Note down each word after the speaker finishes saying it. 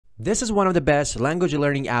This is one of the best language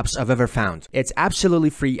learning apps I've ever found. It's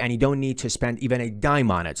absolutely free and you don't need to spend even a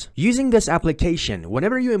dime on it. Using this application,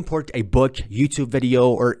 whenever you import a book, YouTube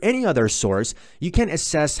video, or any other source, you can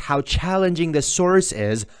assess how challenging the source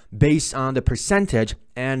is based on the percentage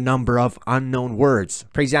and number of unknown words.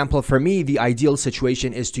 For example, for me, the ideal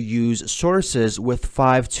situation is to use sources with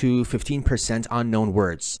 5 to 15% unknown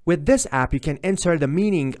words. With this app, you can enter the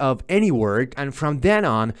meaning of any word, and from then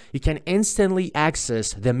on, you can instantly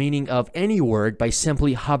access the meaning of any word by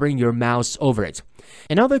simply hovering your mouse over it.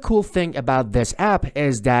 Another cool thing about this app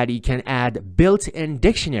is that you can add built-in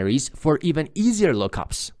dictionaries for even easier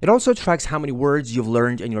lookups. It also tracks how many words you've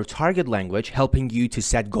learned in your target language, helping you to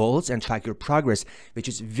set goals and track your progress, which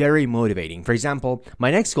is very motivating. For example,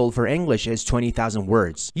 my next goal for English is 20,000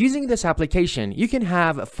 words. Using this application, you can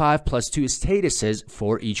have 5+2 statuses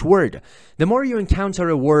for each word. The more you encounter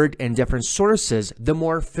a word in different sources, the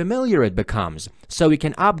more familiar it becomes. So we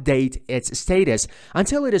can update its status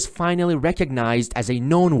until it is finally recognized as a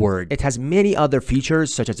known word. It has many other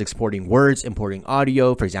features such as exporting words, importing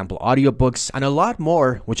audio, for example, audiobooks, and a lot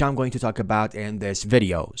more, which I'm going to talk about in this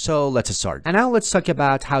video. So let's start. And now let's talk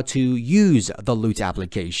about how to use the Loot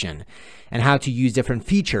application and how to use different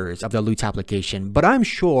features of the Loot application. But I'm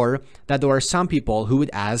sure that there are some people who would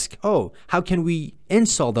ask, oh, how can we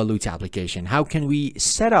install the Loot application? How can we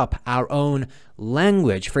set up our own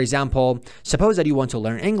language? For example, suppose that you want to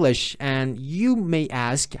learn English and you may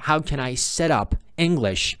ask, how can I set up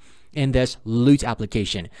English in this Loot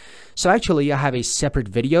application? So actually, I have a separate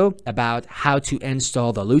video about how to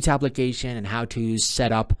install the Loot application and how to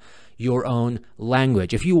set up your own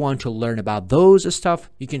language. If you want to learn about those stuff,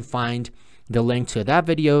 you can find the link to that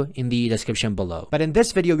video in the description below. But in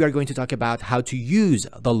this video, we are going to talk about how to use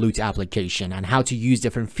the Loot application and how to use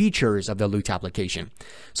different features of the Loot application.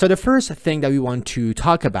 So the first thing that we want to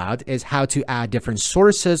talk about is how to add different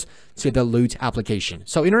sources to the Loot application.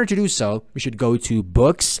 So in order to do so, we should go to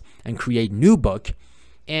Books and create New Book.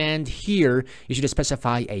 And here, you should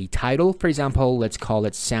specify a title. For example, let's call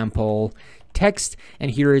it Sample Text.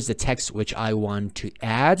 And here is the text which I want to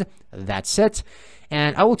add. That's it.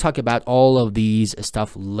 And I will talk about all of these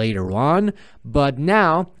stuff later on, but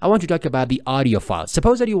now I want to talk about the audio file.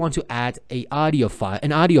 Suppose that you want to add an audio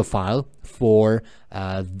file for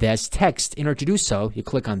this text. In order to do so, you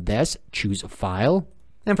click on this, choose File.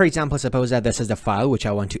 And for example, suppose that this is the file which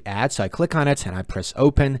I want to add. So I click on it and I press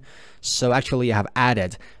open. So actually I have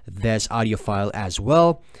added this audio file as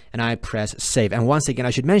well, and I press save. And once again,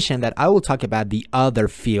 I should mention that I will talk about the other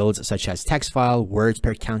fields such as text file, words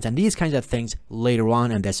per count, and these kinds of things later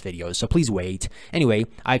on in this video. So please wait. Anyway,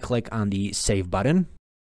 I click on the save button.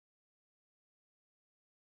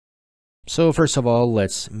 So first of all,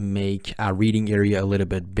 let's make our reading area a little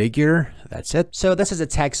bit bigger. That's it. So this is a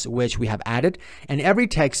text which we have added, and every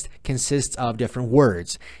text consists of different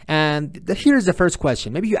words. And here's the first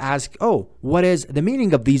question. Maybe you ask, oh, what is the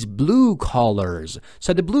meaning of these blue colors?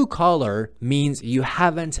 So the blue color means you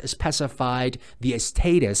haven't specified the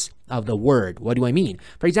status of the word. What do I mean?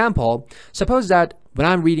 For example, suppose that when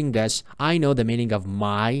I'm reading this, I know the meaning of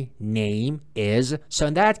my name is. So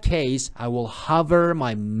in that case, I will hover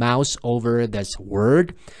my mouse over this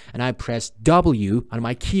word and I press W on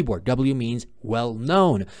my keyboard. W means well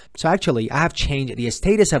known. So actually, I have changed the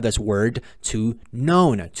status of this word to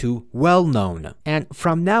known, to well known. And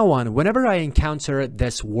from now on, whenever I encounter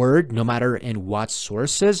this word, no matter in what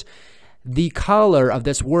sources, the color of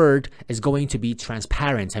this word is going to be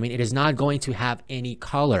transparent. I mean, it is not going to have any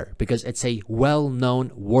color because it's a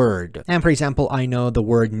well-known word. And for example, I know the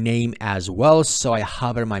word name as well. So I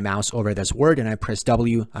hover my mouse over this word and I press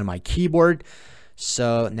W on my keyboard.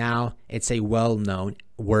 So now it's a well-known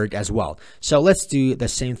word as well. So let's do the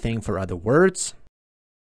same thing for other words.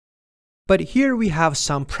 But here we have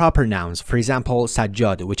some proper nouns. For example,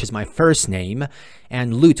 Sajjad, which is my first name,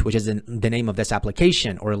 and Loot, which is the name of this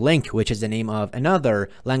application, or Link, which is the name of another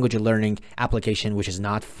language learning application, which is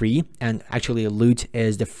not free. And actually, Loot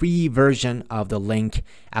is the free version of the Link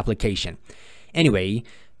application. Anyway,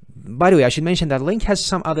 by the way, I should mention that Link has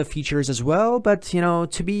some other features as well, but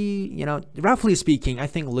to be, roughly speaking, I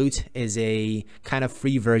think Loot is a kind of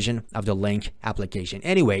free version of the Link application.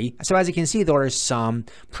 Anyway, so as you can see, there are some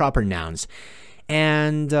proper nouns.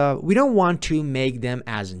 And we don't want to make them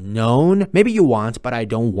as known. Maybe you want, but I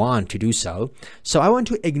don't want to do so. So I want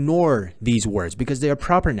to ignore these words because they are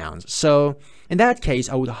proper nouns. So in that case,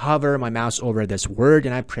 I would hover my mouse over this word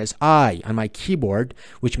and I press I on my keyboard,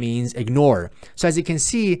 which means ignore. So as you can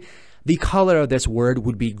see, the color of this word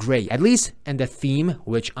would be gray, at least in the theme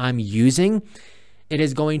which I'm using. It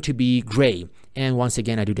is going to be gray. And once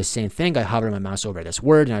again, I do the same thing. I hover my mouse over this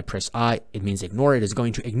word and I press I. It means ignore. It is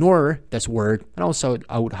going to ignore this word. And also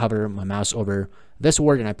I would hover my mouse over this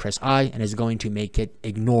word and I press I, and it's going to make it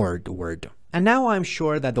ignore the word. And now I'm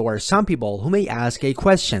sure that there are some people who may ask a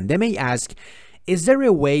question. They may ask, is there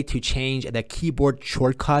a way to change the keyboard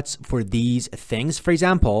shortcuts for these things? For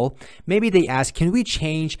example, maybe they ask, can we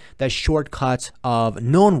change the shortcut of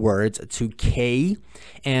known words to K?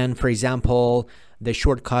 And for example, the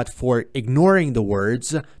shortcut for ignoring the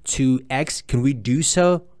words to X, can we do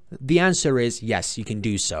so? The answer is yes, you can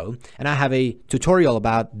do so. And I have a tutorial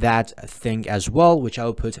about that thing as well, which I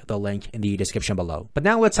will put the link in the description below. But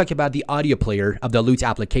now let's talk about the audio player of the Loot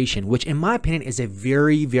application, which in my opinion is a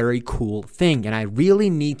very, very cool thing. And I really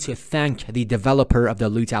need to thank the developer of the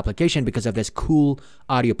Loot application because of this cool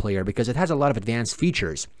audio player, because it has a lot of advanced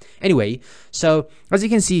features. Anyway, so as you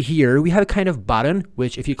can see here, we have a kind of button,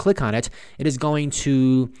 which if you click on it, it is going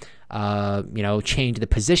to change the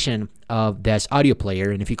position of this audio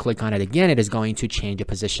player. And if you click on it again, it is going to change the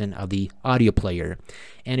position of the audio player.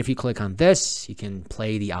 And if you click on this, you can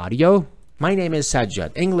play the audio. My name is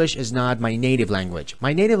Sajjad. English is not my native language.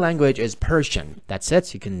 My native language is Persian. That's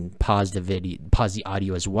it. You can pause the video, pause the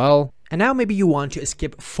audio as well. And now maybe you want to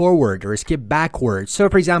skip forward or skip backward. So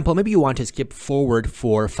for example, maybe you want to skip forward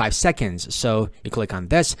for 5 seconds. So you click on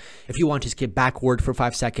this. If you want to skip backward for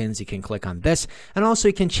 5 seconds, you can click on this. And also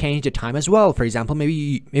you can change the time as well. For example,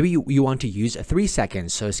 maybe you want to use 3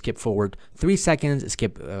 seconds. So skip forward 3 seconds,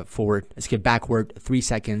 skip forward, skip backward 3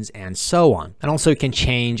 seconds, and so on. And also you can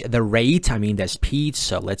change the rate, the speed.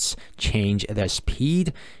 So let's change the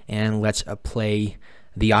speed and let's play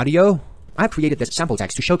the audio. I've created this sample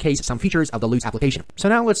text to showcase some features of the Loot application. So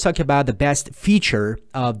now let's talk about the best feature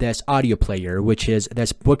of this audio player, which is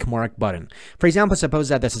this bookmark button. For example, suppose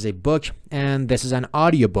that this is a book and this is an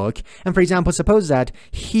audio book. And for example, suppose that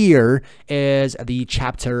here is the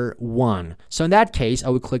chapter 1. So in that case, I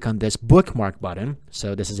would click on this bookmark button.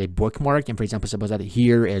 So this is a bookmark. And for example, suppose that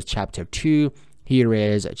here is chapter 2, here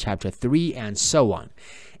is chapter 3, and so on.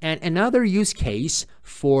 And another use case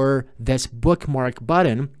for this bookmark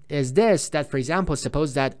button is this, that for example,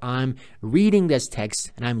 suppose that I'm reading this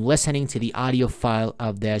text and I'm listening to the audio file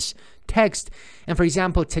of this text. And for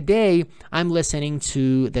example, today I'm listening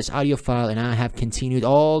to this audio file and I have continued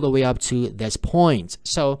all the way up to this point.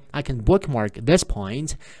 So I can bookmark this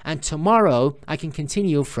point and tomorrow I can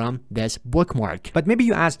continue from this bookmark. But maybe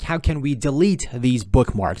you ask, how can we delete these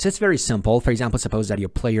bookmarks? It's very simple. For example, suppose that your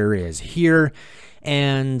player is here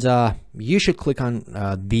and you should click on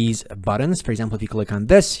these buttons. For example, if you click on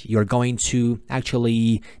this, you're going to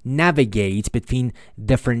actually navigate between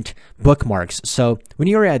different bookmarks. So when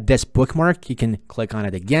you're at this bookmark, you can click on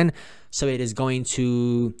it again. So it is going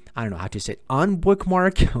to, I don't know how to say it,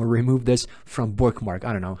 unbookmark or remove this from bookmark.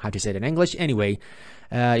 I don't know how to say it in English. Anyway,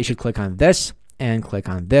 you should click on this and click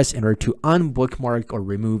on this in order to unbookmark or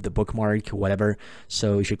remove the bookmark, whatever.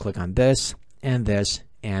 So you should click on this and this.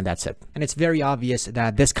 And that's it. And it's very obvious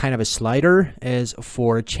that this kind of a slider is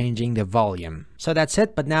for changing the volume. So that's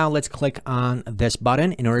it. But now let's click on this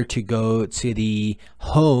button in order to go to the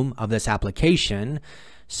home of this application.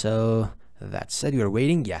 So that's it. You're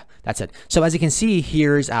waiting. Yeah, that's it. So as you can see,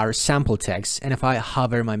 here's our sample text. And if I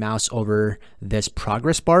hover my mouse over this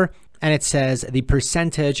progress bar, and it says the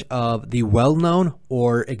percentage of the well-known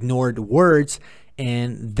or ignored words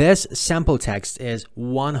in this sample text is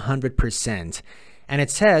 100%. And it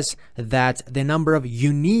says that the number of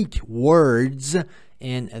unique words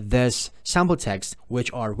in this sample text, which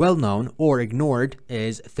are well known or ignored,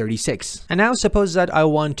 is 36. And now suppose that I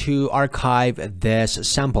want to archive this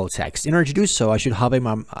sample text. In order to do so, I should hover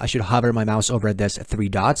my mouse over this 3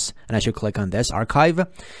 dots and I should click on this archive.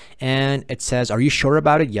 And it says, are you sure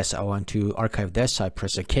about it? Yes, I want to archive this. So I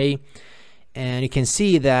press OK. And you can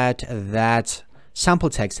see that that sample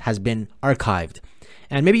text has been archived.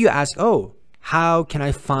 And maybe you ask, oh, how can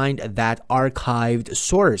I find that archived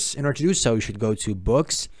source? In order to do so, you should go to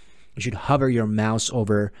books. You should hover your mouse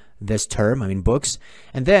over this term, books,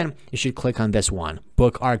 and then you should click on this one,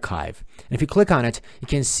 book archive. And if you click on it, you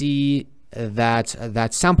can see that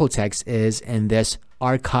that sample text is in this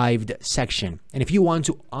archived section. And if you want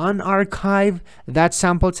to unarchive that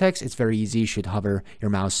sample text, it's very easy. You should hover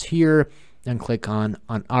your mouse here and click on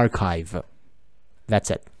archive.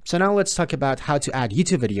 That's it. So now let's talk about how to add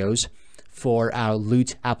YouTube videos for our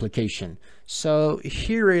Loot application. So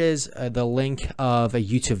here is the link of a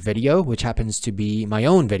YouTube video, which happens to be my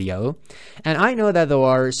own video. And I know that there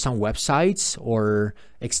are some websites or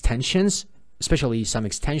extensions, especially some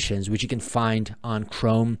extensions, which you can find on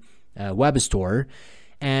Chrome Web Store.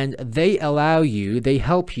 And they allow you, they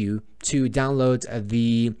help you to download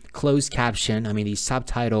the closed caption, the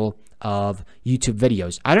subtitle of YouTube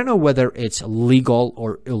videos. I don't know whether it's legal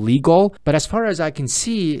or illegal, but as far as I can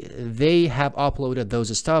see, they have uploaded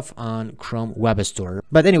those stuff on Chrome Web Store.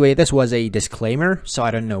 But anyway, this was a disclaimer, so I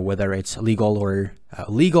don't know whether it's legal or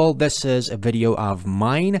legal. This is a video of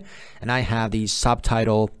mine, and I have the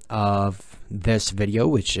subtitle of this video,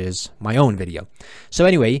 which is my own video. So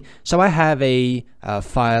anyway, so I have a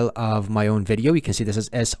file of my own video. You can see this is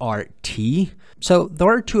SRT. So there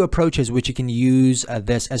are two approaches which you can use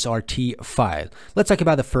this SRT file. Let's talk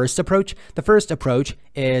about the first approach. The first approach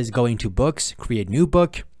is going to books, create new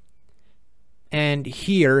book. And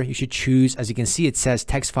here you should choose, as you can see, it says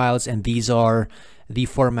text files, and these are the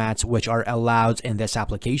formats which are allowed in this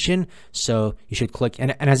application. So you should click,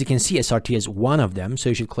 and as you can see, SRT is one of them. So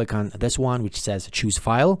you should click on this one, which says choose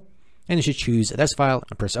file, and you should choose this file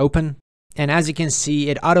and press open. And as you can see,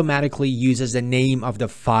 it automatically uses the name of the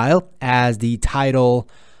file as the title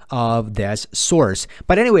of this source.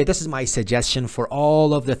 But anyway, this is my suggestion for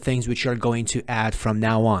all of the things which you're going to add from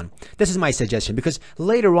now on. This is my suggestion because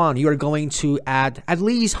later on you are going to add at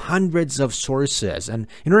least hundreds of sources, and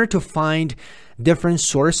in order to find different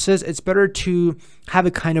sources, it's better to have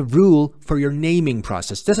a kind of rule for your naming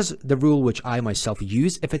process. This is the rule which I myself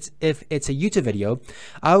use. If it's a YouTube video,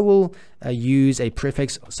 I will use a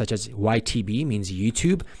prefix such as YTB, means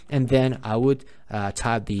YouTube, and then I would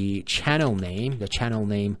type the channel name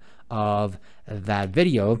of that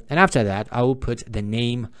video, and after that I will put the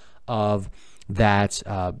name of that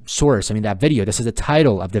source, that video. This is the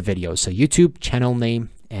title of the video, so YouTube, channel name,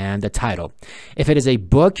 and the title. If it is a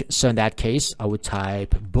book, so in that case I would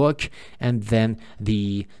type book and then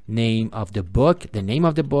the name of the book,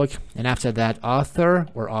 and after that author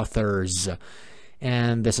or authors.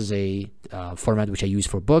 And this is a format which I use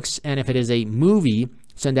for books. And if it is a movie,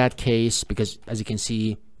 so in that case, because as you can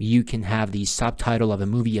see, you can have the subtitle of a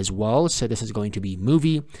movie as well. So this is going to be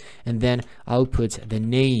movie, and then I'll put the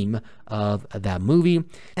name of that movie.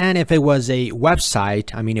 And if it was a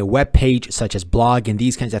website, a web page such as blog and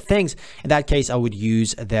these kinds of things, in that case, I would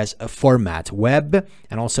use this format, web,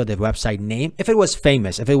 and also the website name. If it was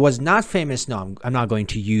famous, if it was not famous, no, I'm not going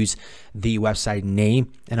to use the website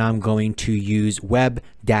name, and I'm going to use web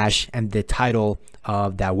dash and the title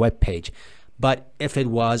of that web page. But if it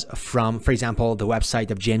was from, for example, the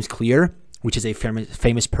website of James Clear, which is a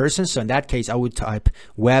famous person, so in that case, I would type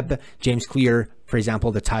web James Clear, for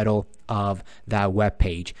example, the title of that web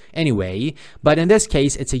page. Anyway, but in this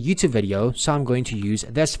case, it's a YouTube video, so I'm going to use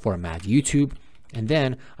this format, YouTube, and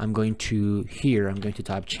then I'm going to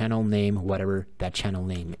type channel name, whatever that channel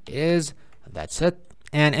name is. That's it.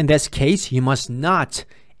 And in this case, you must not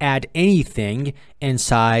add anything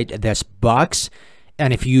inside this box.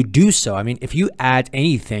 And if you do so, if you add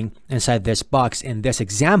anything inside this box in this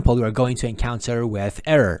example, you are going to encounter with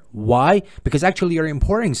error. Why? Because actually you're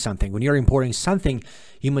importing something. When you're importing something,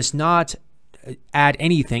 you must not add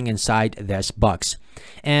anything inside this box.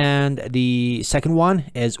 And the second one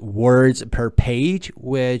is words per page,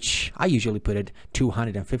 which I usually put it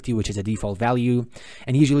 250, which is a default value.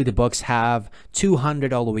 And usually the books have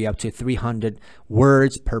 200 all the way up to 300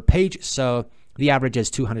 words per page. So the average is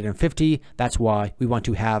 250. That's why we want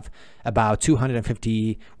to have about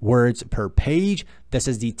 250 words per page. This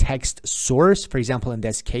is the text source. For example, in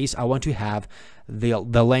this case, I want to have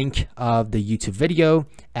the link of the YouTube video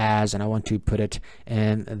and I want to put it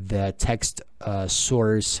in the text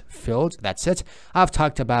source field. That's it. I've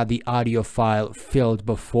talked about the audio file field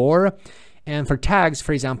before. And for tags,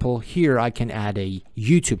 for example, here I can add a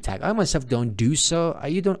YouTube tag. I myself don't do so.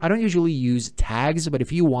 I don't usually use tags, but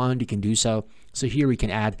if you want, you can do so. So here we can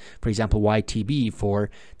add, for example, YTB for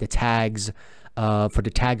the tags, for the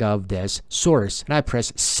tag of this source. And I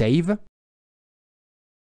press save.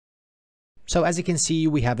 So as you can see,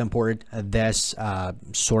 we have imported this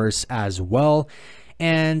source as well.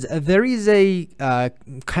 And there is a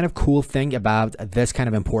kind of cool thing about this kind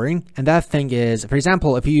of importing. And that thing is, for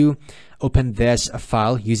example, if you open this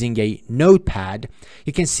file using a notepad,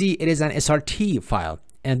 you can see it is an SRT file.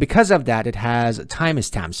 And because of that, it has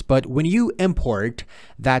timestamps. But when you import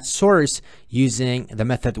that source using the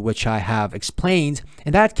method which I have explained,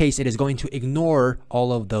 in that case, it is going to ignore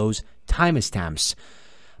all of those timestamps.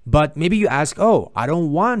 But maybe you ask, oh, I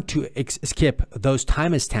don't want to skip those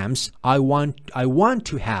timestamps. I want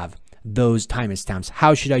to have those timestamps.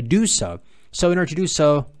 How should I do so? So in order to do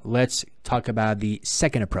so, let's talk about the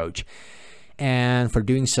second approach. And for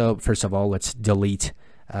doing so, first of all, let's delete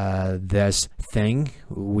this thing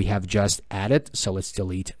we have just added. So let's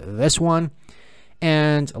delete this one.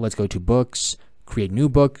 And let's go to books, create new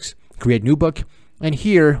book. And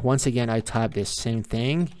here, once again, I type this same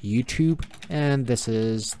thing, YouTube, and this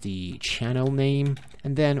is the channel name.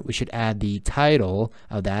 And then we should add the title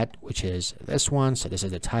of that, which is this one. So this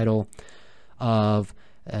is the title of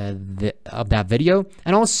that video.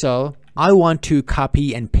 And also, I want to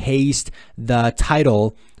copy and paste the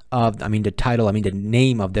title of, the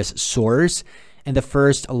name of this source and the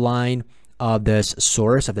first line of this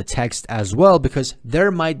source of the text as well, because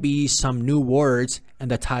there might be some new words in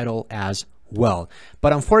the title as well.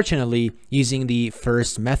 But unfortunately, using the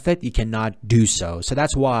first method, you cannot do so. So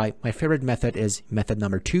that's why my favorite method is method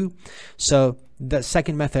number 2. So the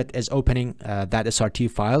second method is opening that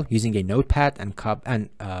SRT file using a notepad and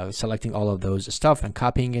selecting all of those stuff and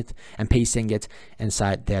copying it and pasting it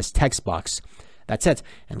inside this text box. That's it.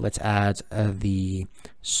 And let's add the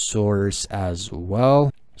source as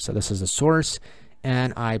well. So this is the source,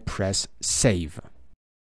 and I press save.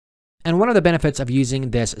 And one of the benefits of using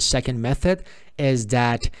this second method is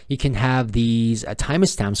that you can have these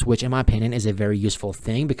timestamps, which in my opinion is a very useful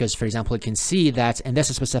thing, because for example, you can see that in this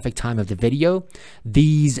specific time of the video,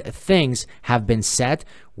 these things have been set,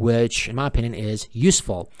 which in my opinion is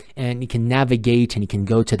useful. And you can navigate and you can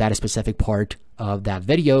go to that specific part of that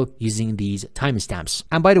video using these timestamps.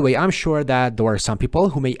 And by the way, I'm sure that there are some people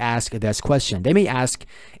who may ask this question. They may ask,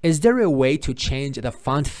 is there a way to change the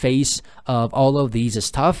font face of all of these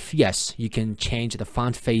stuff? Yes, you can change the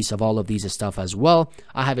font face of all of these stuff as well.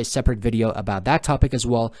 I have a separate video about that topic as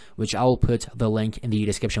well, which I will put the link in the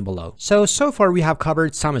description below. So far we have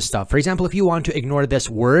covered some stuff. For example, if you want to ignore this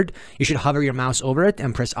word, you should hover your mouse over it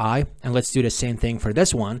and press I, and let's do the same thing for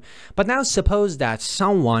this one. But now suppose that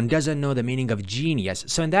someone doesn't know the meaning of genius.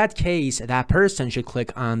 So in that case, that person should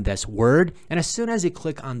click on this word, and as soon as you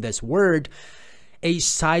click on this word, a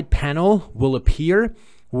side panel will appear,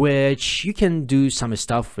 which you can do some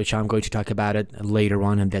stuff, which I'm going to talk about it later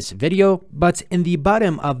on in this video. But in the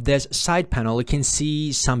bottom of this side panel, you can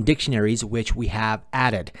see some dictionaries which we have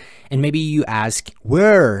added. And maybe you ask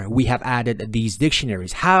where we have added these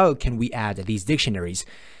dictionaries. How can we add these dictionaries?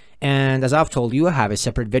 And as I've told you, I have a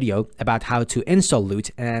separate video about how to install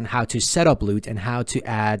Loot and how to set up Loot and how to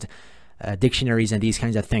add dictionaries and these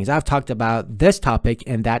kinds of things. I've talked about this topic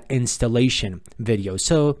in that installation video.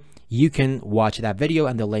 So you can watch that video,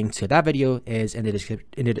 and the link to that video is in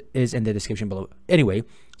the description below. Anyway,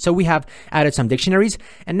 so we have added some dictionaries,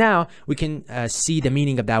 and now we can see the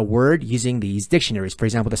meaning of that word using these dictionaries. For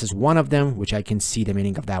example, this is one of them, which I can see the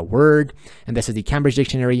meaning of that word. And this is the Cambridge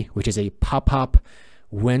Dictionary, which is a pop-up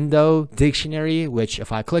window dictionary, which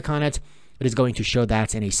if I click on it, it is going to show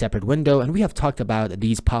that in a separate window. And we have talked about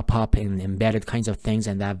these pop-up and embedded kinds of things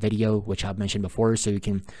in that video, which I've mentioned before, so you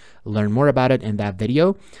can learn more about it in that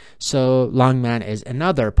video. So Longman is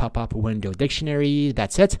another pop-up window dictionary.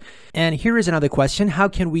 That's it. And here is another question. How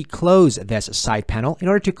can we close this side panel? In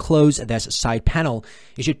order to close this side panel,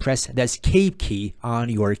 you should press the escape key on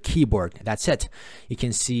your keyboard. That's it. You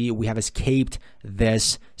can see we have escaped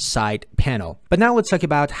this side panel. But now let's talk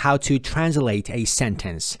about how to translate a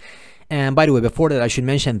sentence. And by the way, before that, I should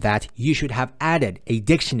mention that you should have added a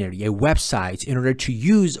dictionary, a website, in order to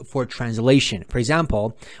use for translation. For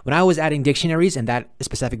example, when I was adding dictionaries in that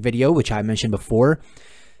specific video, which I mentioned before,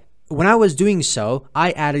 when I was doing so,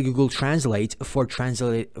 I added Google Translate for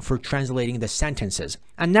translating the sentences.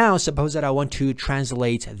 And now, suppose that I want to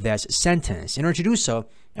translate this sentence. In order to do so,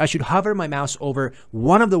 I should hover my mouse over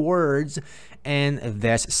one of the words in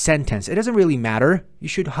this sentence. It doesn't really matter. You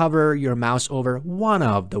should hover your mouse over one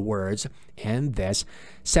of the words in this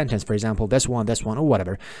sentence. For example, this one, or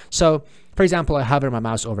whatever. So, for example, I hover my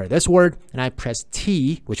mouse over this word and I press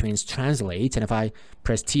T, which means translate. And if I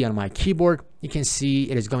press T on my keyboard, you can see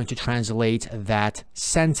it is going to translate that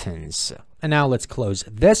sentence. And now let's close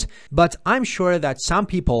this. But I'm sure that some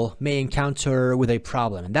people may encounter with a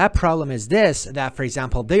problem. And that problem is this, that for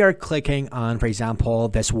example, they are clicking on, for example,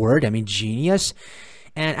 this word, genius.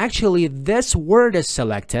 And actually this word is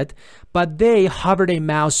selected, but they hovered a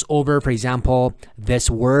mouse over, for example, this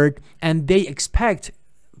word, and they expect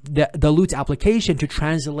the Loot application to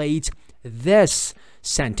translate this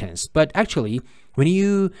sentence. But actually, when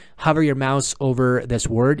you hover your mouse over this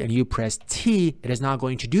word and you press T, it is not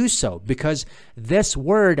going to do so, because this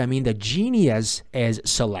word, the genius, is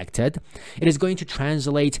selected. It is going to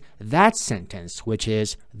translate that sentence, which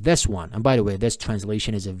is this one. And by the way, this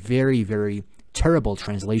translation is a very, very terrible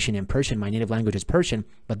translation in Persian. My native language is Persian,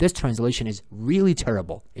 but this translation is really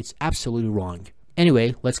terrible. It's absolutely wrong.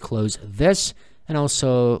 Anyway, let's close this. And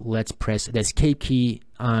also let's press the escape key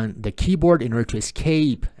on the keyboard in order to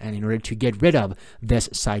escape and in order to get rid of this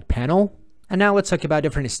side panel. And now let's talk about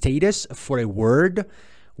different status for a word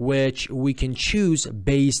which we can choose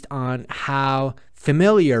based on how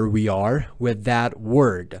familiar we are with that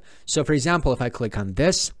word. So for example, if I click on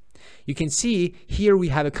this, you can see here we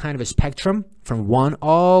have a kind of a spectrum from 1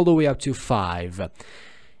 all the way up to 5.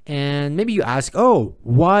 And maybe you ask, oh,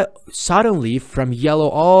 why suddenly from yellow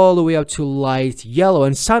all the way up to light yellow,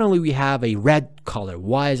 and suddenly we have a red color?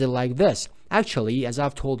 Why is it like this? Actually, as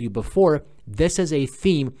I've told you before, this is a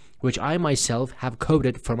theme which I myself have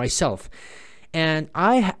coded for myself. And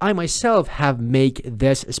I myself have made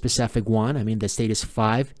this specific one, I mean the status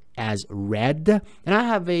 5, as red, and I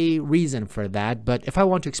have a reason for that. But if I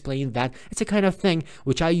want to explain that, it's a kind of thing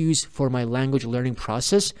which I use for my language learning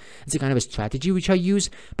process. It's a kind of a strategy which I use.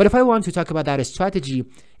 But if I want to talk about that as strategy,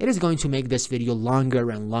 it is going to make this video longer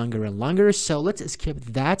and longer and longer, so let's skip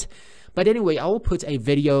that. But anyway, I will put a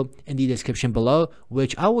video in the description below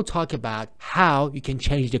which I will talk about how you can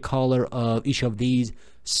change the color of each of these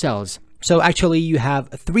cells. So actually you have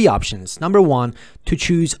 3 options. Number 1, to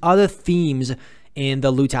choose other themes in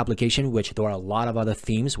the Loot application, which there are a lot of other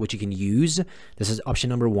themes which you can use. This is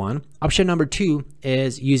option number 1. Option number 2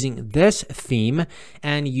 is using this theme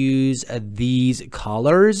and use these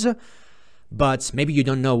colors, but maybe you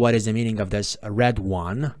don't know what is the meaning of this red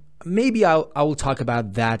one. Maybe I will talk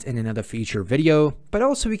about that in another future video, but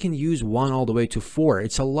also we can use 1 all the way to 4.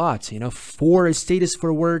 It's a lot, you know, 4 status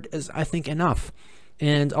for a word is, I think, enough.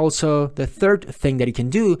 And also the third thing that you can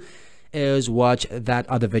do is watch that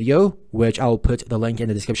other video, which I'll put the link in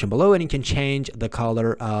the description below, and you can change the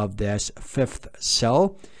color of this 5th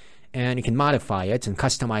cell, and you can modify it and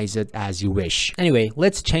customize it as you wish. Anyway,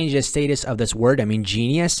 let's change the status of this word, I mean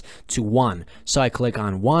genius, to 1. So I click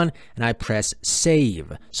on 1 and I press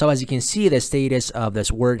save. So as you can see, the status of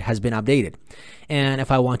this word has been updated. And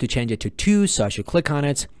if I want to change it to 2, so I should click on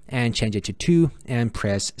it and change it to 2 and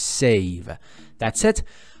press save. That's it.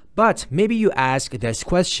 But maybe you ask this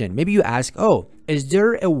question. Maybe you ask, oh, is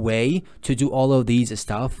there a way to do all of these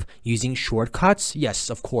stuff using shortcuts? Yes,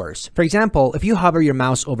 of course. For example, if you hover your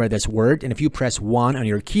mouse over this word and if you press 1 on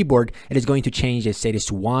your keyboard, it is going to change the status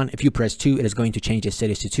to 1. If you press 2, it is going to change the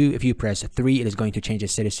status to 2. If you press 3, it is going to change the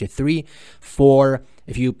status to 3. 4,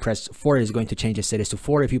 if you press 4, it is going to change the status to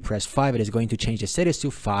 4. If you press 5, it is going to change the status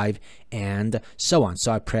to 5, and so on.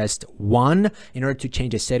 So I pressed 1 in order to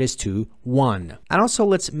change the status to 1. And also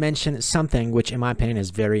let's mention something which in my opinion is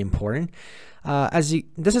very important.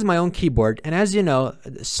 This is my own keyboard, and as you know,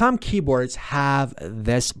 some keyboards have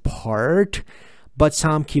this part, but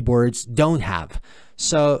some keyboards don't have.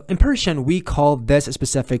 So in Persian, we call this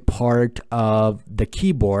specific part of the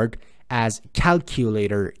keyboard as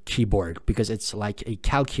calculator keyboard because it's like a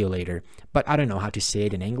calculator, but I don't know how to say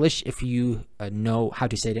it in English. If you know how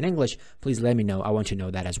to say it in English, please let me know. I want to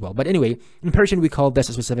know that as well. But anyway, in Persian, we call this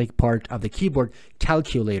a specific part of the keyboard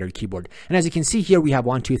calculator keyboard. And as you can see here, we have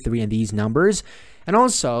 1, 2, 3 in these numbers. And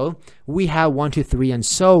also we have 1, 2, 3 and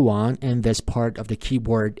so on in this part of the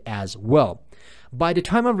keyboard as well. By the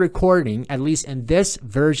time of recording, at least in this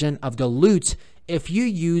version of the Loot, if you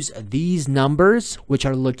use these numbers, which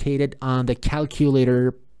are located on the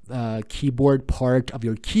calculator keyboard part of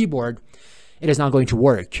your keyboard, it is not going to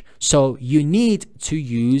work. So you need to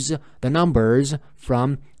use the numbers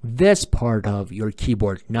from this part of your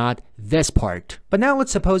keyboard, not this part. But now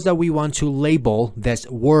let's suppose that we want to label this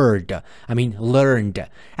word, I mean learned.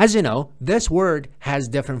 As you know, this word has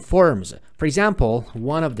different forms. For example,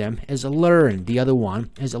 one of them is learn, the other one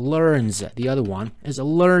is learns, the other one is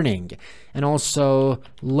learning, and also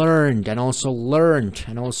learned, and also learned,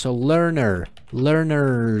 and also learner,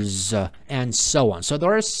 learners, and so on. So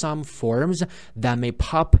there are some forms that may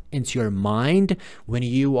pop into your mind when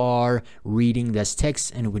you are reading this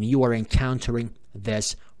text and when you are encountering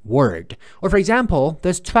this word. Or for example,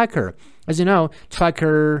 this tracker. As you know,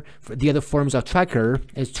 tracker, the other forms of tracker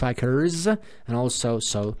is trackers, and also,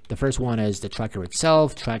 so the first one is the tracker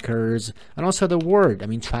itself, trackers, and also the word, I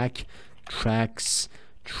mean track, tracks,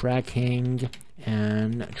 tracking,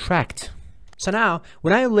 and tracked. So now,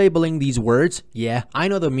 when I'm labeling these words, yeah, I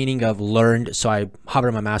know the meaning of learned, so I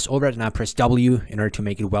hover my mouse over it and I press W in order to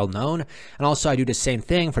make it well known. And also I do the same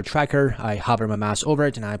thing for tracker. I hover my mouse over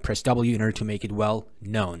it and I press W in order to make it well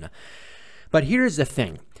known. But here's the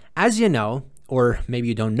thing. As you know, or maybe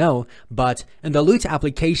you don't know, but in the Loot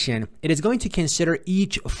application, it is going to consider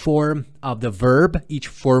each form of the verb, each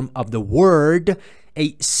form of the word,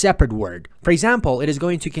 a separate word. For example, it is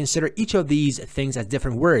going to consider each of these things as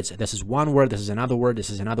different words. This is one word, this is another word, this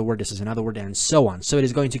is another word, this is another word, and so on. So it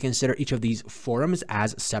is going to consider each of these forms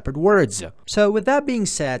as separate words. So with that being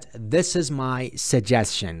said, this is my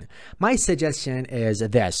suggestion. My suggestion is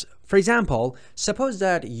this. For example, suppose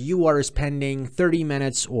that you are spending 30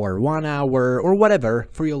 minutes or 1 hour or whatever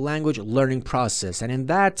for your language learning process. And in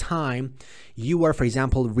that time, you are, for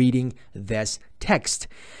example, reading this text.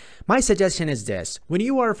 My suggestion is this. When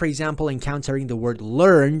you are, for example, encountering the word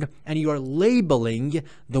learned and you are labeling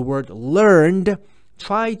the word learned,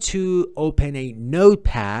 try to open a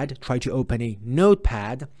notepad,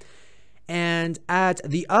 and add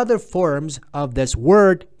the other forms of this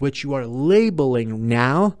word which you are labeling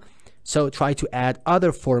now. So try to add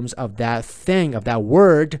other forms of that thing, of that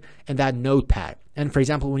word in that notepad. And for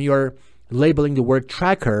example, when you're labeling the word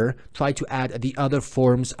tracker, try to add the other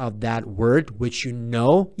forms of that word which you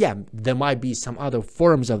know. Yeah, there might be some other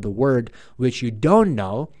forms of the word which you don't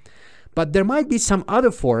know, but there might be some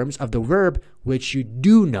other forms of the verb which you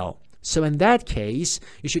do know. So in that case,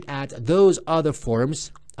 you should add those other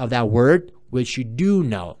forms of that word which you do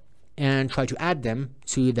know and try to add them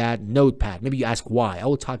to that notepad. Maybe you ask why. I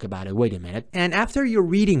will talk about it. Wait a minute. And after your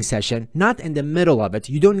reading session, not in the middle of it,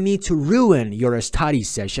 you don't need to ruin your study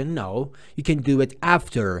session. No, you can do it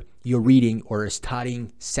after your reading or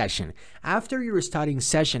studying session. After your studying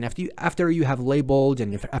session, after you have labeled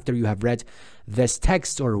and after you have read this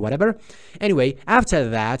text or whatever. Anyway, after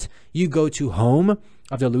that, you go to home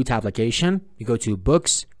of the Loot application. You go to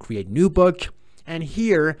books, create new book. And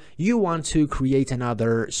here you want to create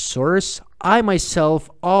another source. I myself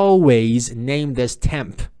always name this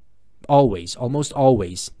temp. Always, almost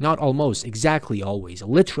always, not almost, exactly always,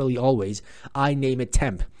 literally always, I name it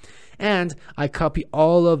temp. And I copy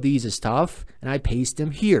all of these stuff and I paste them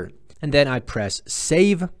here. And then I press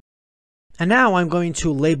save. And now I'm going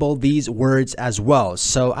to label these words as well.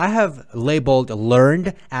 So I have labeled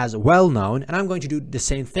learned as well known, and I'm going to do the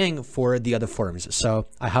same thing for the other forms. So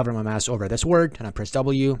I hover my mouse over this word and I press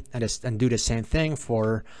W and do the same thing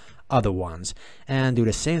for other ones, and do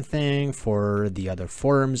the same thing for the other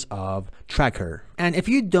forms of tracker. And if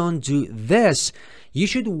you don't do this, you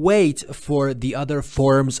should wait for the other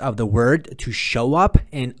forms of the word to show up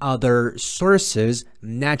in other sources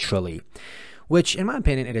naturally, which in my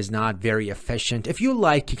opinion, it is not very efficient. If you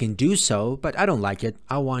like, you can do so, but I don't like it.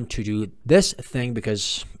 I want to do this thing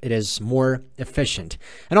because it is more efficient.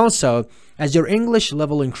 And also, as your English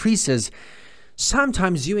level increases,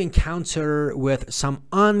 sometimes you encounter with some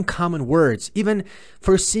uncommon words. Even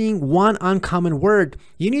for seeing one uncommon word,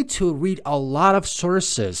 you need to read a lot of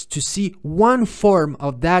sources to see one form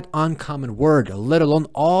of that uncommon word, let alone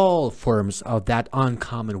all forms of that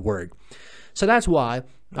uncommon word. So that's why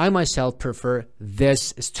I myself prefer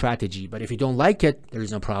this strategy. But if you don't like it, there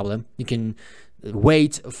is no problem. You can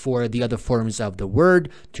wait for the other forms of the word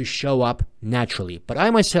to show up naturally. But I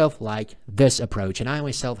myself like this approach, and I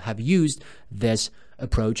myself have used this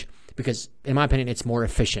approach because, in my opinion, it's more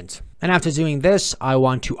efficient. And after doing this, I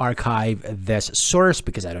want to archive this source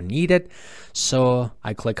because I don't need it. So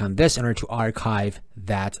I click on this in order to archive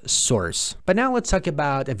that source. But now let's talk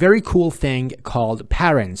about a very cool thing called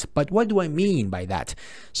parents. But what do I mean by that?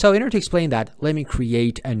 So in order to explain that, let me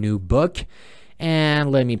create a new book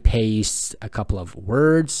and let me paste a couple of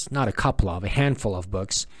words, not a couple of, a handful of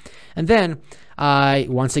books. And then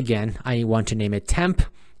once again, I want to name it temp,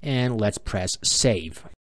 and let's press save.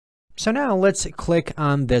 So now let's click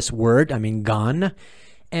on this word, gone.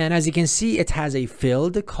 And as you can see, it has a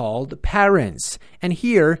field called parents. And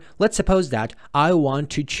here, let's suppose that I want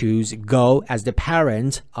to choose go as the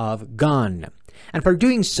parent of gone. And for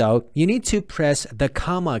doing so, you need to press the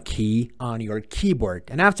comma key on your keyboard.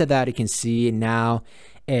 And after that, you can see now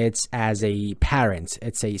it's as a parent.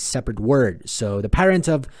 It's a separate word. So the parent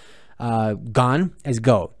of gone is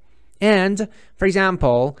go. And for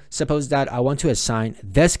example, suppose that I want to assign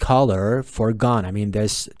this color for gone.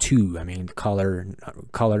 This 2.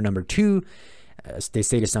 Color number 2. The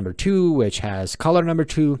status number 2, which has color number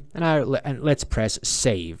 2. And let's press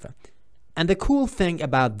save. And the cool thing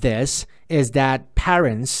about this is that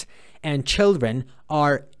parents and children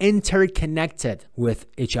are interconnected with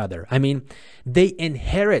each other. They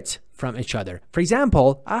inherit from each other. For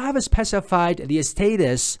example, I have specified the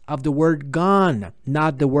status of the word gone,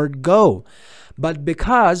 not the word go. But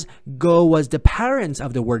because go was the parent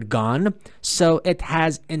of the word gone, so it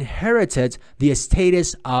has inherited the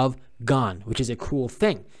status of gone, which is a cool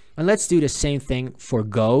thing. And let's do the same thing for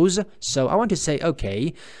goes. So I want to say,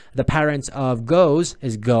 okay, the parent of goes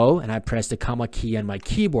is go, and I press the comma key on my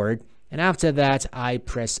keyboard. And after that, I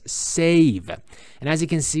press save. And as you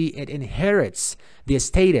can see, it inherits the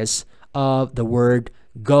status of the word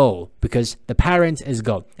go because the parent is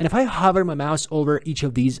go. And if I hover my mouse over each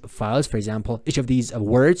of these files, for example, each of these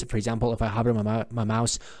words, for example, if I hover my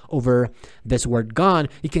mouse over this word gone,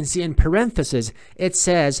 you can see in parentheses, it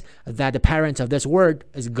says that the parent of this word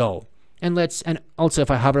is go. And also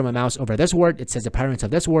if I hover my mouse over this word, it says the parent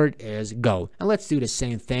of this word is go. And let's do the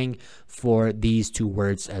same thing for these two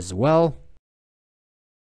words as well.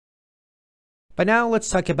 But now let's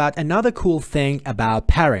talk about another cool thing about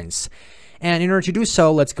parents. And in order to do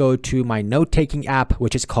so, let's go to my note-taking app,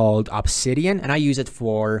 which is called Obsidian, and I use it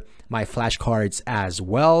for my flashcards as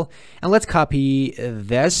well. And let's copy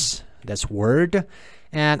this word,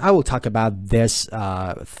 and I will talk about this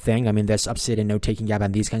this Obsidian note-taking app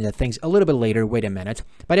and these kinds of things a little bit later. Wait a minute.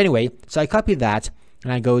 But anyway, so I copy that,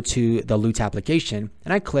 and I go to the Loot application,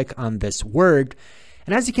 and I click on this word.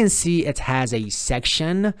 And as you can see, it has a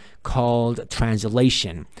section called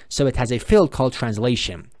Translation. So it has a field called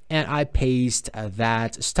Translation. And I paste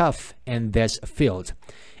that stuff in this field.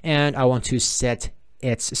 And I want to set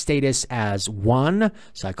its status as 1.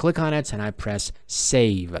 So I click on it and I press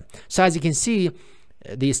save. So as you can see,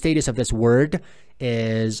 the status of this word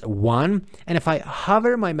is 1. And if I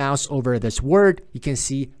hover my mouse over this word, you can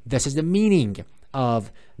see this is the meaning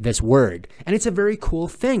of this word. And it's a very cool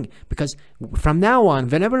thing because from now on,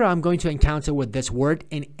 whenever I'm going to encounter with this word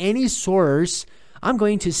in any source, I'm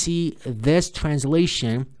going to see this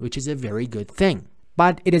translation, which is a very good thing.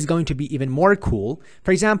 But it is going to be even more cool.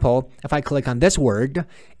 For example, if I click on this word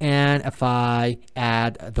and if I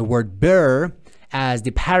add the word bear as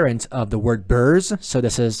the parent of the word bears, so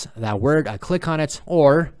this is that word, I click on it,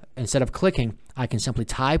 or instead of clicking, I can simply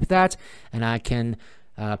type that and I can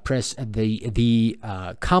press the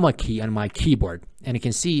comma key on my keyboard. And you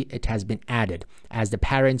can see it has been added as the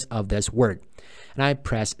parent of this word. And I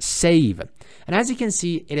press save. And as you can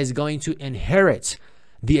see, it is going to inherit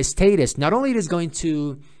the status. Not only it is going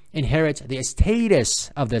to inherit the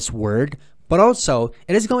status of this word, but also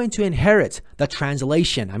it is going to inherit the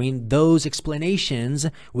translation. I mean, those explanations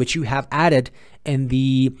which you have added in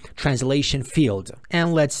the translation field.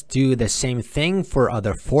 And let's do the same thing for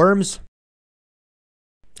other forms.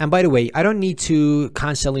 And by the way, I don't need to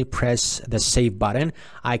constantly press the save button.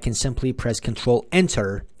 I can simply press Control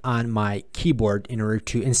Enter on my keyboard in order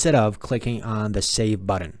to, instead of clicking on the save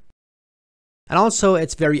button. And also,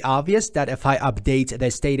 it's very obvious that if I update the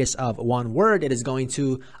status of one word, it is going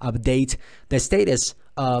to update the status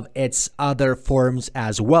of its other forms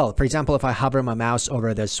as well. For example, if I hover my mouse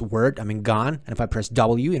over this word, gone, and if I press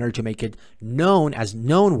W in order to make it known as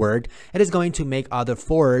known word, it is going to make other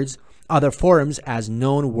forms as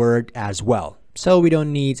known word as well. So we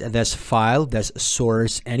don't need this file, this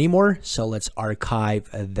source anymore. So let's archive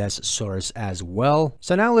this source as well.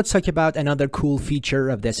 So now let's talk about another cool feature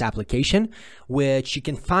of this application, which you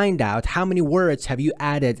can find out how many words have you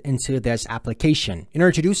added into this application. In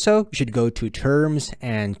order to do so, you should go to Terms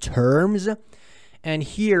and Terms. And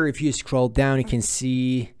here, if you scroll down, you can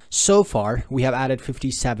see so far we have added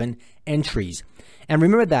 57 entries. And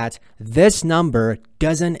remember that this number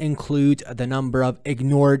doesn't include the number of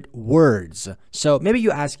ignored words. So maybe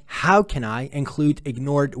you ask, how can I include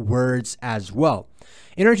ignored words as well?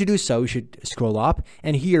 In order to do so, you should scroll up,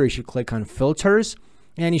 and here you should click on Filters,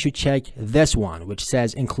 and you should check this one, which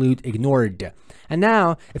says Include Ignored. And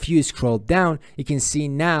now, if you scroll down, you can see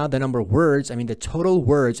now the number of words, the total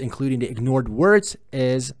words, including the ignored words,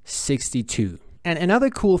 is 62. And another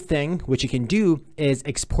cool thing which you can do is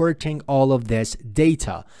exporting all of this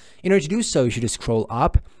data. In order to do so, you should scroll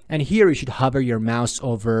up, and here you should hover your mouse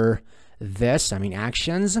over this,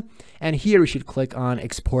 actions, and here you should click on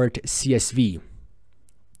Export CSV.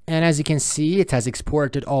 And as you can see, it has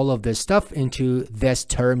exported all of this stuff into this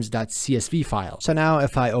terms.csv file. So now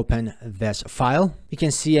if I open this file, you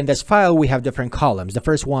can see in this file we have different columns. The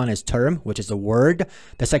first one is term, which is the word.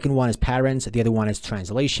 The second one is parents. The other one is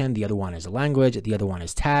translation. The other one is language. The other one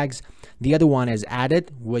is tags. The other one is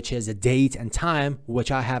added, which is a date and time,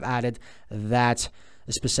 which I have added that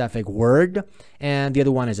specific word. And the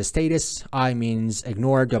other one is a status. I means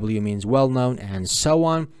ignore, W means well known, and so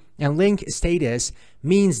on. And link status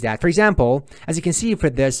means that, for example, as you can see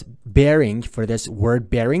for this bearing, for this word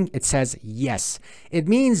bearing, it says yes. It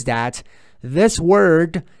means that this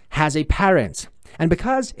word has a parent. And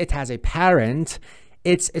because it has a parent,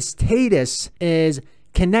 its status is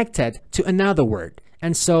connected to another word.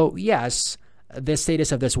 And so, yes, the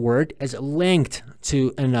status of this word is linked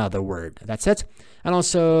to another word. That's it. And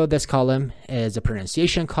also, this column is a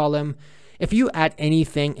pronunciation column. if you add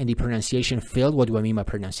anything in the pronunciation field, what do I mean by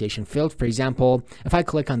pronunciation field? For example, if I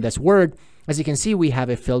click on this word, as you can see, we have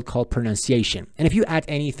a field called pronunciation. And if you add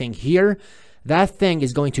anything here, that thing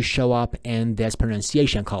is going to show up in this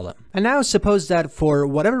pronunciation column. And now suppose that for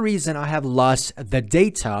whatever reason I have lost the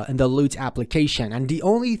data in the Loot application, and the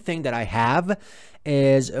only thing that I have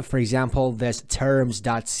is, for example, this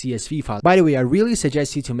terms.csv file. By the way, I really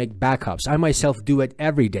suggest you to make backups. I myself do it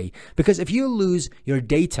every day, because if you lose your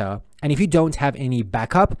data and if you don't have any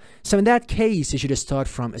backup, so in that case, you should start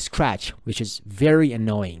from scratch, which is very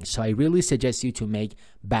annoying. So I really suggest you to make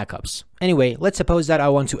backups. Anyway, let's suppose that I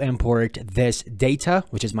want to import this data,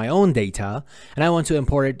 which is my own data, and I want to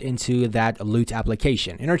import it into that Loot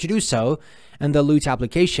application. In order to do so, in the Loot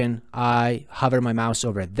application, I hover my mouse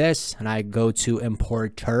over this and I go to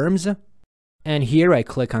import terms. And here I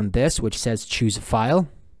click on this, which says choose file.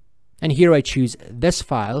 And here I choose this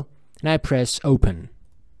file and I press open.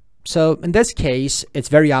 So in this case, it's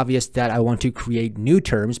very obvious that I want to create new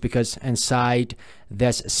terms, because inside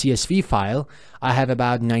this CSV file, I have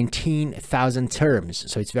about 19,000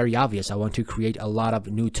 terms. So it's very obvious I want to create a lot of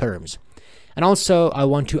new terms. And also I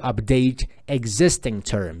want to update existing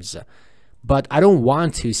terms. But I don't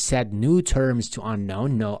want to set new terms to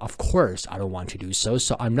unknown. No, of course, I don't want to do so.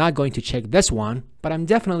 So I'm not going to check this one, but I'm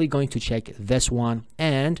definitely going to check this one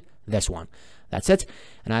and this one. That's it.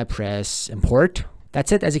 And I press import.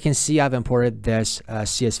 That's it. As you can see, I've imported this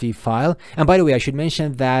CSV file. And by the way, I should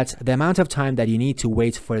mention that the amount of time that you need to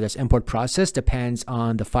wait for this import process depends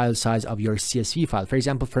on the file size of your CSV file. For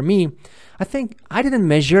example, for me, I think I didn't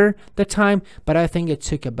measure the time, but I think it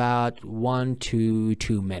took about 1 to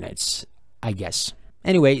 2 minutes, I guess.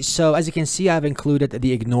 Anyway, so as you can see, I've included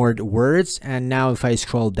the ignored words, and now if I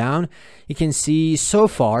scroll down, you can see so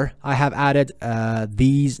far I have added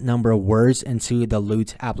these number of words into the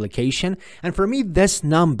Loot application. And for me, this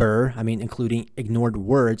number, I mean including ignored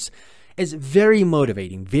words, is very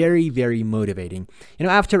motivating, very, very motivating. You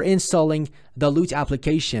know, after installing the Loot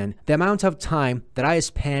application, the amount of time that I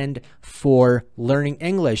spend for learning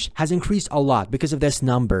English has increased a lot because of this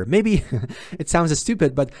number. Maybe it sounds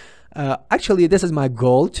stupid, but actually this is my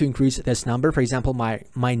goal, to increase this number. For example,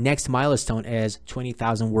 my next milestone is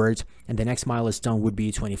 20,000 words, and the next milestone would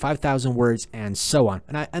be 25,000 words, and so on.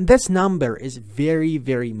 And this number is very,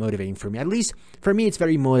 very motivating for me. At least for me, it's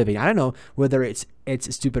very motivating. I don't know whether it's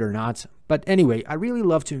stupid or not, but anyway, I really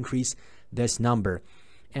love to increase this number.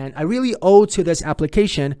 And I really owe to this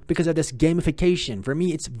application because of this gamification. For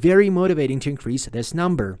me, it's very motivating to increase this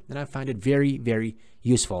number, and I find it very, very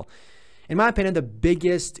useful. In my opinion, the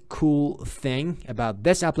biggest cool thing about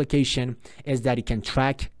this application is that it can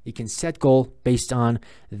track, it can set goal based on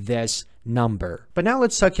this number. But now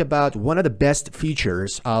let's talk about one of the best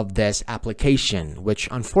features of this application, which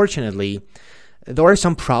unfortunately, there are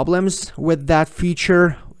some problems with that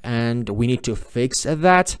feature, and we need to fix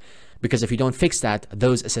that, because if you don't fix that,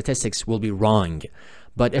 those statistics will be wrong.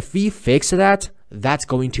 But if we fix that, that's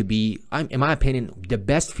going to be, in my opinion, the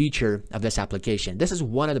best feature of this application. This is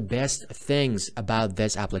one of the best things about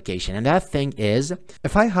this application. And that thing is,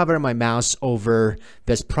 if I hover my mouse over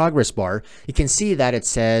this progress bar, you can see that it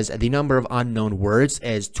says the number of unknown words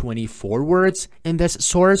is 24 words in this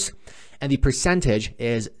source, and the percentage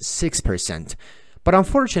is 6%. But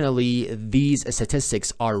unfortunately, these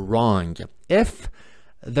statistics are wrong. If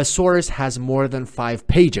the source has more than 5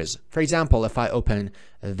 pages. For example, if I open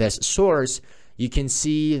this source, you can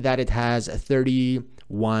see that it has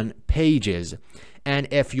 31 pages. And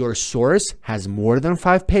if your source has more than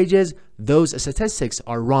 5 pages, those statistics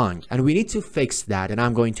are wrong. And we need to fix that. And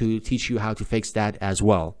I'm going to teach you how to fix that as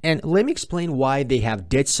well. And let me explain why they have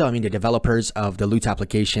did so. I mean, the developers of the Loot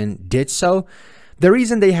application did so. The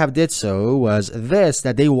reason they have did so was this,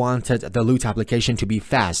 that they wanted the Loot application to be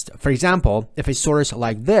fast. For example, if a source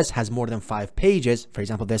like this has more than 5 pages, for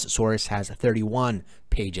example, this source has 31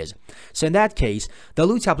 pages. So in that case, the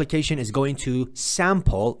Loot application is going to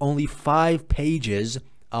sample only 5 pages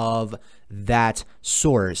of that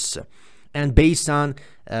source. And based on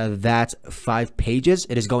that 5 pages,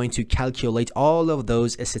 it is going to calculate all of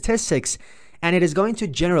those statistics, and it is going to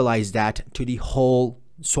generalize that to the whole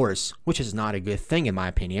source, which is not a good thing in my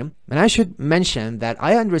opinion. And I should mention that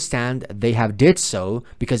I understand they have did so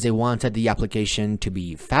because they wanted the application to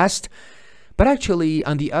be fast, but actually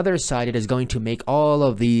on the other side, it is going to make all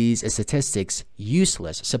of these statistics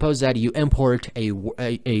useless. Suppose that you import a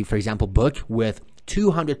for example, book with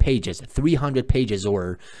 200 pages, 300 pages,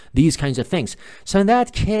 or these kinds of things. So in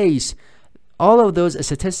that case, all of those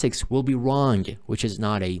statistics will be wrong, which is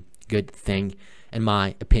not a good thing in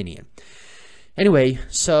my opinion. Anyway,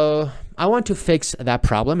 so I want to fix that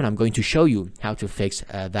problem, and I'm going to show you how to fix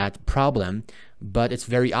that problem. But it's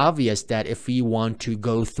very obvious that if we want to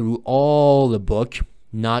go through all the book,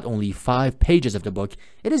 not only 5 pages of the book,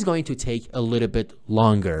 it is going to take a little bit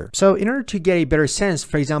longer. So in order to get a better sense,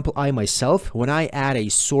 for example, I myself, when I add a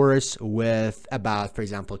source with about, for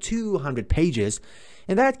example, 200 pages,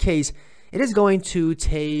 in that case, it is going to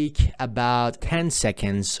take about 10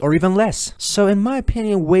 seconds or even less. So in my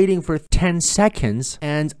opinion, waiting for 10 seconds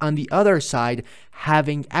and on the other side,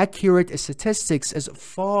 having accurate statistics is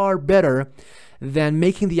far better than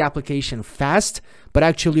making the application fast, but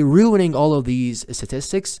actually ruining all of these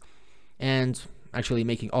statistics and actually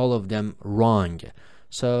making all of them wrong.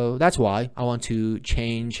 So that's why I want to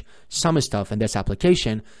change some stuff in this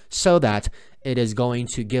application so that it is going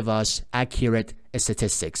to give us accurate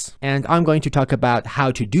statistics. And I'm going to talk about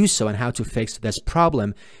how to do so and how to fix this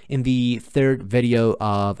problem in the 3rd video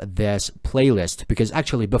of this playlist, because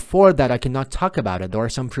actually before that I cannot talk about it. There are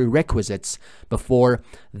some prerequisites before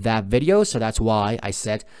that video, so that's why I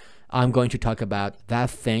said I'm going to talk about that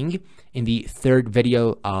thing in the 3rd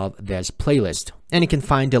video of this playlist. And you can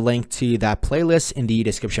find the link to that playlist in the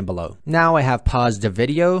description below. Now I have paused the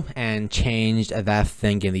video and changed that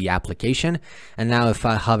thing in the application. And now if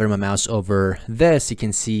I hover my mouse over this, you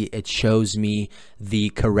can see it shows me the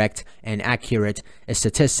correct and accurate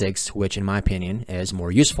statistics, which in my opinion is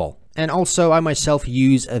more useful. And also I myself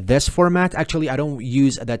use this format. Actually, I don't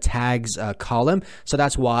use the tags column. So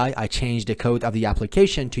that's why I changed the code of the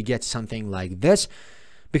application to get something like this,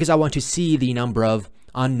 because I want to see the number of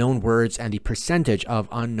unknown words and the percentage of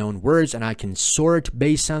unknown words, and I can sort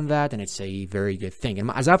based on that, and it's a very good thing.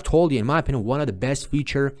 And as I've told you, in my opinion, one of the best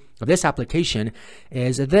features of this application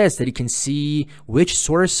is this, that you can see which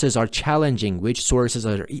sources are challenging, which sources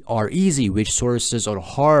are easy, which sources are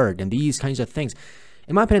hard, and these kinds of things.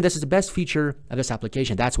 In my opinion, this is the best feature of this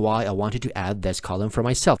application. That's why I wanted to add this column for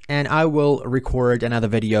myself. And I will record another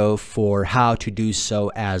video for how to do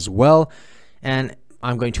so as well. And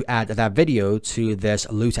I'm going to add that video to this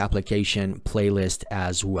loot application playlist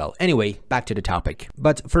as well. Anyway, back to the topic.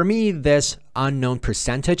 But for me, this unknown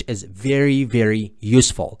percentage is very, very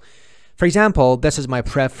useful. For example, this is my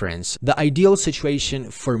preference. The ideal situation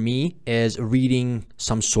for me is reading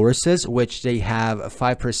some sources which they have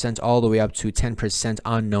 5% all the way up to 10%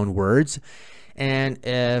 unknown words. And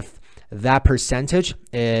if that percentage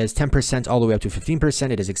is 10% all the way up to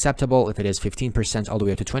 15%, it is acceptable. If it is 15% all the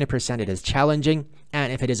way up to 20%, it is challenging.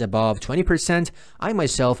 And if it is above 20%, I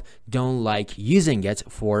myself don't like using it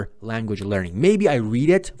for language learning. Maybe I read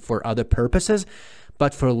it for other purposes,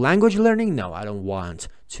 but for language learning, no, I don't want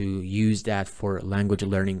to use that for language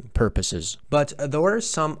learning purposes. But there are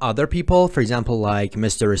some other people, for example, like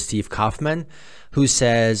Mr. Steve Kaufman, who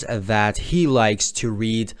says that he likes to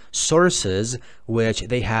read sources which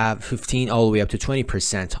they have 15 all the way up to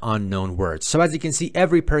 20% unknown words. So as you can see,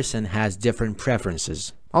 every person has different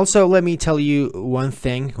preferences. Also, let me tell you one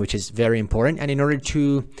thing which is very important. And in order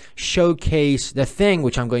to showcase the thing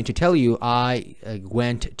which I'm going to tell you, I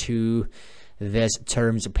went to this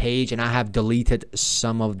terms page and I have deleted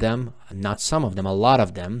some of them, not some of them, a lot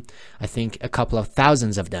of them. I think a couple of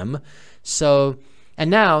thousands of them. So,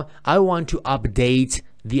 and now I want to update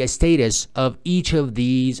the status of each of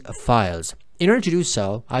these files. In order to do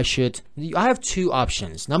so, I have 2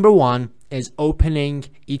 options. Number 1 is opening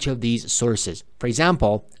each of these sources. For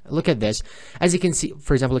example, look at this. As you can see,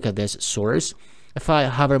 for example, look at this source. If I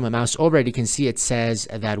hover my mouse over it, you can see it says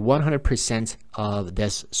that 100% of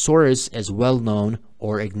this source is well known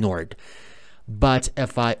or ignored. But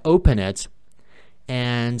if I open it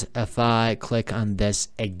and if I click on this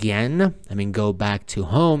again, go back to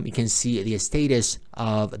home, you can see the status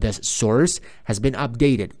of this source has been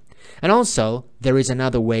updated. And also, there is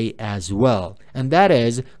another way as well, and that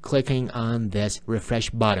is clicking on this refresh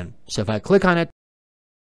button. So if I click on it,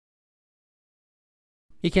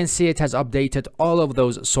 you can see it has updated all of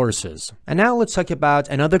those sources. And now let's talk about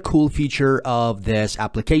another cool feature of this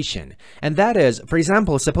application. And that is, for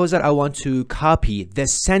example, suppose that I want to copy the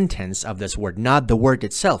sentence of this word, not the word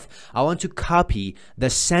itself. I want to copy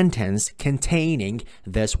the sentence containing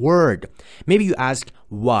this word. Maybe you ask,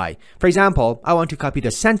 why? For example, I want to copy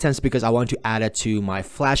the sentence because I want to add it to my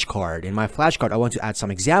flashcard. In my flashcard, I want to add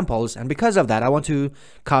some examples, and because of that, I want to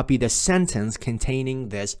copy the sentence containing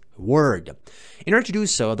this word. In order to do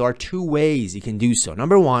so, there are 2 ways you can do so.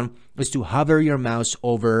 Number 1 is to hover your mouse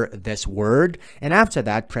over this word, and after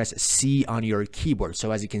that, press C on your keyboard.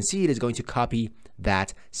 So as you can see, it is going to copy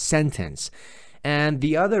that sentence. And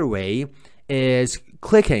the other way is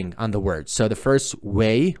clicking on the word. So the first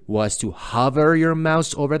way was to hover your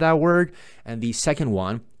mouse over that word, and the second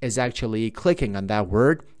one is actually clicking on that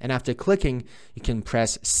word, and after clicking you can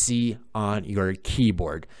press C on your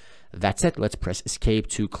keyboard. That's it. Let's press escape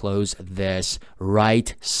to close this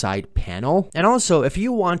right side panel. And also, if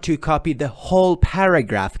you want to copy the whole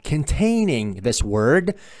paragraph containing this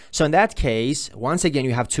word, so in that case, once again,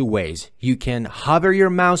 you have two ways. You can hover your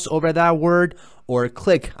mouse over that word or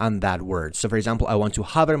click on that word. So for example, I want to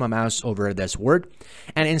hover my mouse over this word,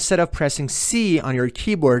 and instead of pressing C on your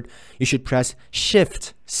keyboard, you should press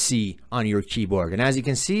Shift C on your keyboard. And as you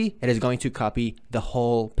can see, it is going to copy the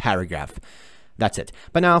whole paragraph. That's it.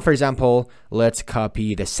 But now, for example, let's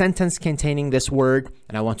copy the sentence containing this word,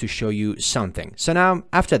 and I want to show you something. So now,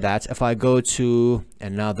 after that, if I go to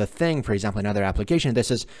another thing, for example, another application, this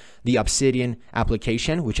is the Obsidian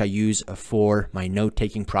application, which I use for my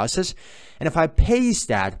note-taking process. And if I paste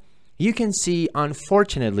that, you can see,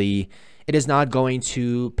 unfortunately, it is not going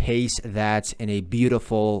to paste that in a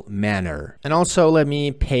beautiful manner. And also, let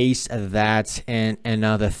me paste that in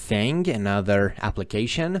another thing, another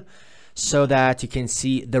application, so that you can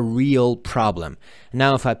see the real problem.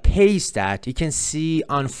 Now, if I paste that, you can see,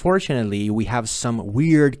 unfortunately, we have some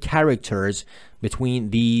weird characters between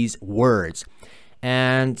these words.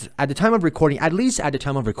 And at the time of recording, at least at the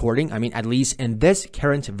time of recording, I mean, at least in this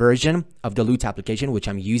current version of the Loot application, which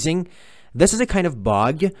I'm using, this is a kind of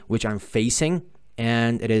bug which I'm facing,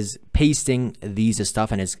 and it is pasting these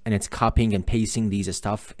stuff, and it's copying and pasting these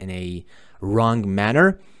stuff in a wrong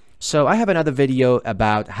manner. So I have another video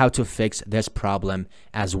about how to fix this problem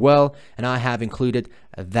as well, and I have included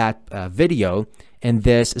that video in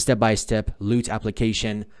this step-by-step Loot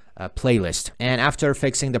application playlist. And after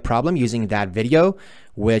fixing the problem using that video,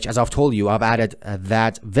 which, as I've told you, I've added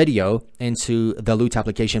that video into the Loot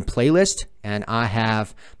application playlist, and I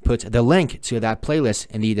have put the link to that playlist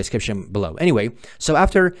in the description below. Anyway, so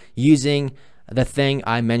after using the thing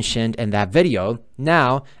I mentioned in that video,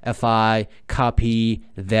 now if I copy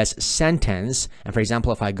this sentence, and for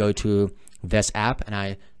example, if I go to this app and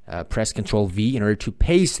I press Ctrl V in order to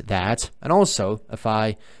paste that, and also if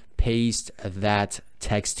I paste that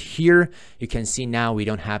text here, you can see now we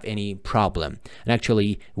don't have any problem. And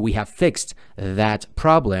actually, we have fixed that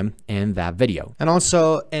problem in that video. And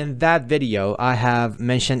also in that video, I have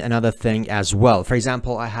mentioned another thing as well. For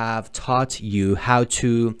example, I have taught you how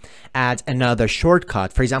to add another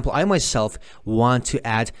shortcut. For example, I myself want to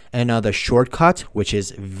add another shortcut, which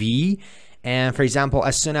is V. And for example,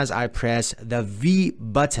 as soon as I press the V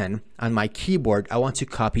button on my keyboard, I want to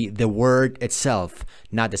copy the word itself,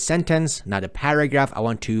 not the sentence, not the paragraph. I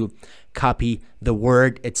want to copy the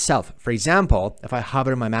word itself. For example, if I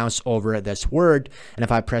hover my mouse over this word, and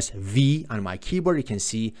if I press V on my keyboard, you can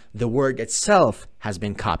see the word itself has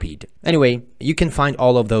been copied. Anyway, you can find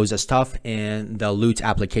all of those stuff in the Loot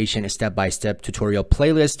application step-by-step tutorial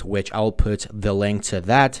playlist, which I'll put the link to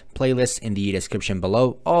that playlist in the description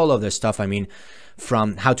below. All of this stuff, I mean,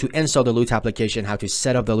 from how to install the Loot application, how to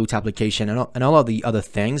set up the Loot application, and all of the other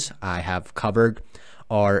things I have covered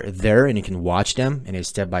are there, and you can watch them in a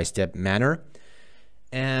step-by-step manner.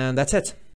 And that's it.